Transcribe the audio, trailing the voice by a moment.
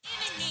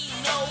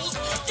knows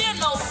they're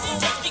no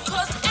fools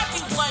because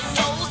everyone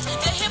knows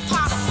the hip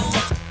hop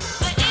rules.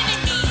 The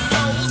enemy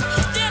knows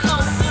they're no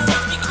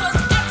fools because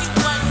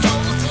everyone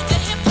knows the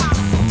hip hop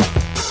rules.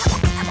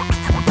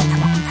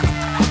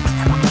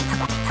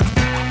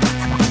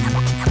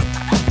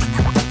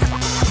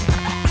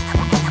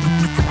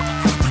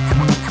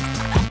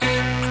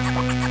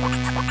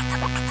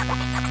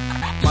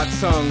 My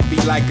tongue be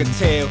like a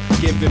tail,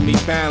 giving me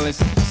balance,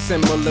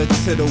 similar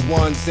to the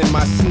ones in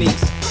my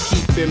sneaks.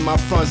 Keeping my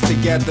fronts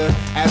together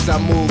as I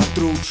move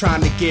through,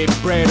 trying to get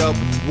bread up.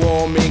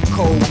 Warm in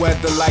cold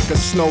weather like a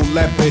snow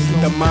leopard.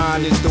 The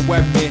mind is the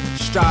weapon,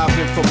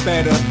 striving for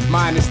better.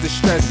 Mine is the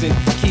stressing,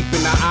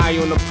 keeping an eye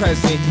on the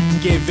present.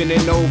 Giving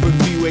an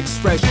overview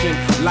expression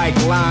like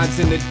lines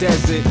in the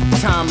desert.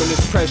 Timing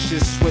is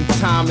precious when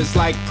time is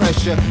like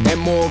pressure and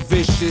more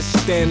vicious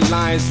than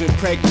lions when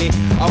pregnant.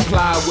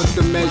 Apply with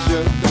the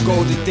measure,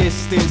 go the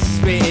distance,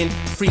 spitting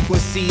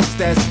frequencies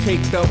that's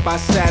picked up by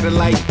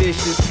satellite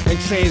dishes and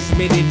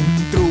transmitted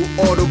through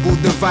audible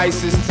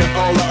devices to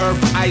all the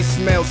earth. Ice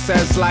melts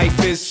as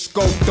life is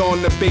scoped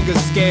on the bigger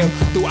scale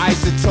through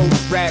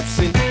isotopes, raps,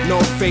 and no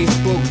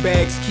Facebook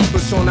bags keep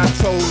us on our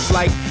toes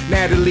like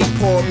Natalie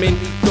Portman.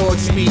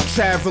 Thoughts be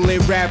traveling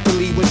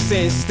rapidly when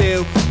sitting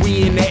still.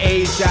 We in the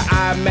age of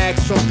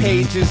IMAX from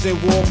pages and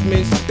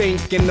Walkmans,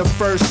 thinking the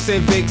first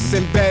Civics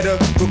and better.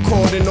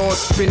 Recording on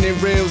spinning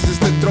reels is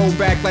the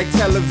throwback like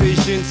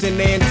televisions and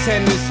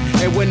antennas.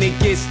 And when it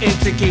gets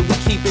intricate, we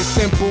keep it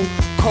simple.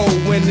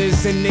 Cold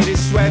winters and knitted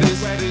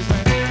sweaters.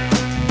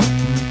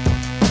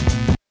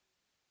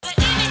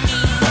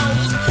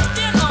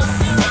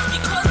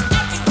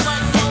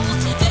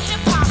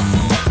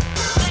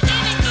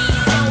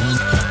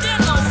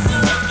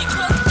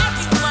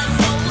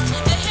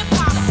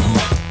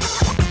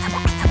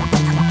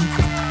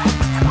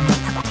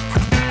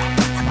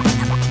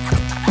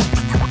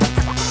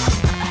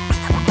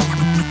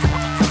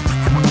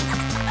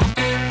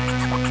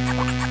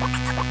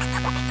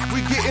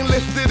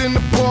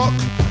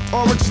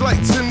 Orange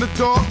lights in the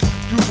dark,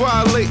 you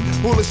violate.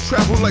 Bullets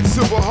travel like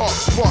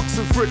Silverhawks, sparks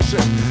and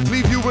friction.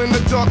 Leave you in the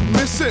dark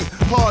missing.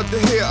 Hard to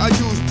hear, I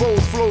use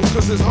bold flows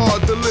cause it's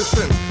hard to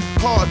listen.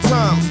 Hard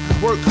times,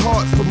 work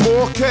hard for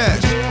more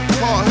cash.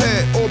 Hard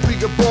head or be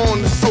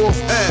born to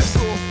soft ass.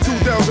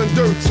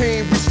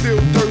 2013, we still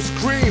thirst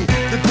cream.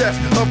 The death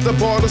of the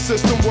barter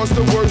system was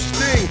the worst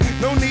thing.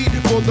 No need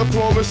for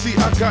diplomacy,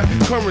 I got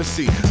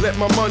currency. Let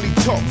my money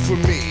talk for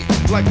me.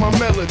 Like my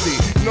melody,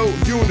 no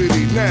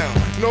unity now,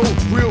 no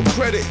real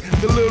credit.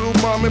 The little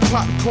mom and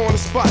pop corner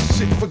spot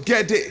shit,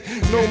 forget it.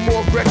 No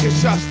more record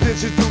shops,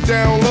 digital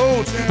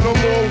downloads. No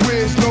more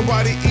wins,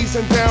 nobody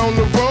easing down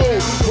the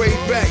road. Way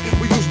back,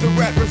 we used to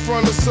rap in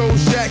front of Soul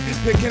Shack,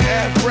 picking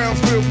at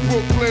Brownsville,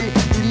 Brooklyn,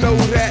 you know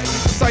that.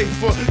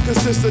 Cypher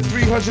consists of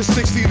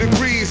 360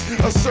 degrees,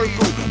 a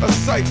circle, a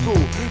cycle,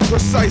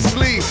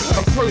 precisely.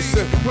 A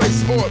person,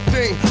 place, or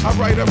thing, I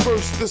write a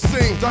verse to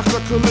sing. Dr.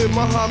 Khalid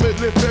Muhammad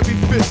lift every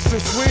fist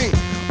and swing.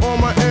 All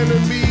my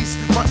enemies,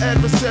 my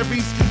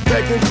adversaries,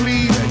 beg and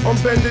plead, on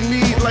bended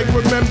knee like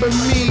remember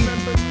me.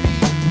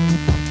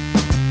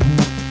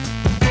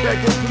 Beg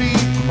and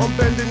plead, on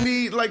bended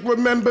knee like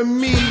remember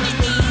me.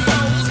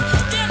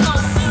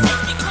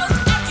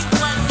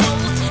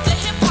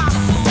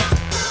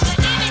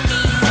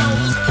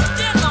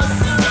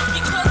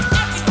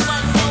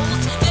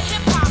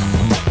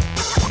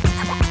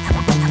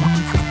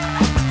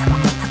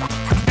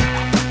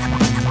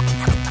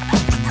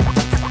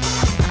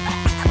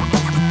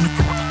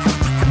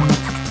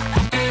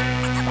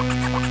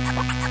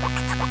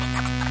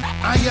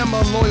 I'm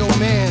a loyal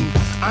man,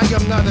 I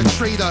am not a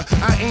traitor.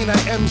 I ain't a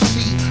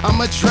MC, I'm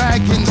a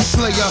dragon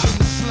slayer.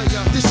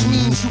 This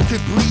means you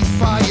could breathe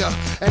fire,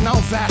 and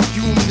I'll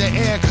vacuum the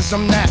air cause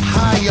I'm that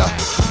higher.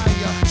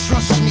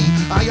 Trust me,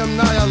 I am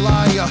not a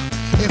liar.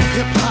 If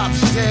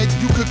hip-hop's dead,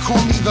 you could call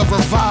me the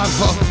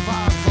reviver.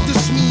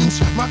 This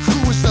means my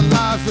crew is the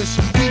livest.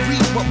 We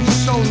reap what we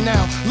sow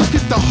now, look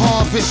at the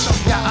harvest.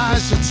 Your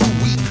eyes are too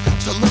weak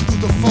to look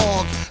through the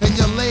fog, and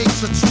your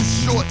legs are too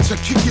short to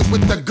kick it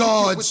with the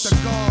guards.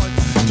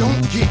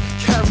 Don't get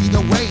carried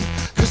away,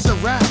 cause the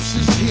raps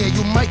is here,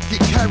 you might get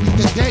carried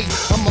today.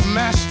 I'm a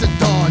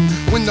mastodon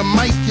when the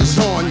mic is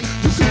on.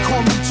 You can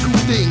call me two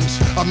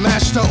things, a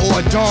master or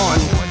a don.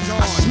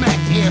 I smack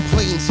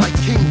airplanes like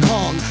King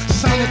Kong.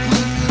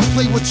 Sonically,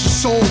 play with your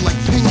soul like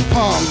ping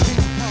pong.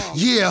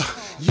 Yeah,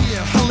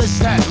 hell is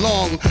that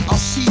long? I'll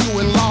see you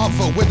in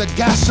lava with a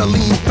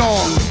gasoline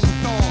thong.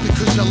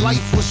 Because your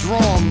life was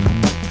wrong.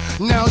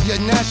 Now you're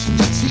gnashing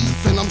your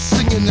teeth and I'm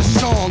singing this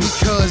song.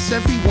 Because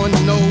everyone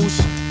knows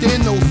they're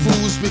no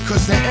fools,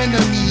 because the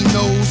enemy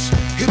knows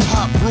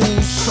hip-hop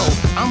rules. So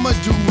I'ma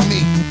do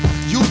me,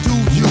 you do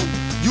you.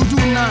 You do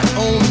not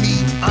own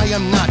me, I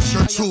am not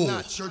your tool.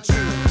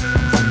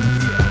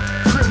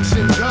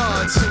 Crimson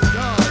Gods,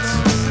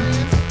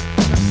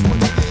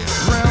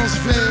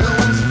 Brownsville,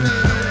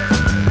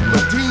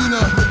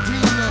 Medina,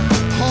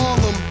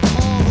 Harlem.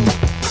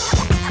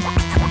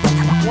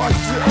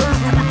 Watch the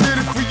urban, we did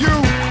it for you.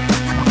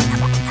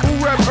 Who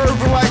rap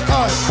urban like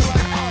us?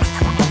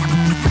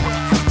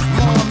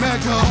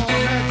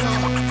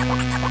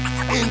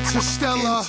 Interstellar.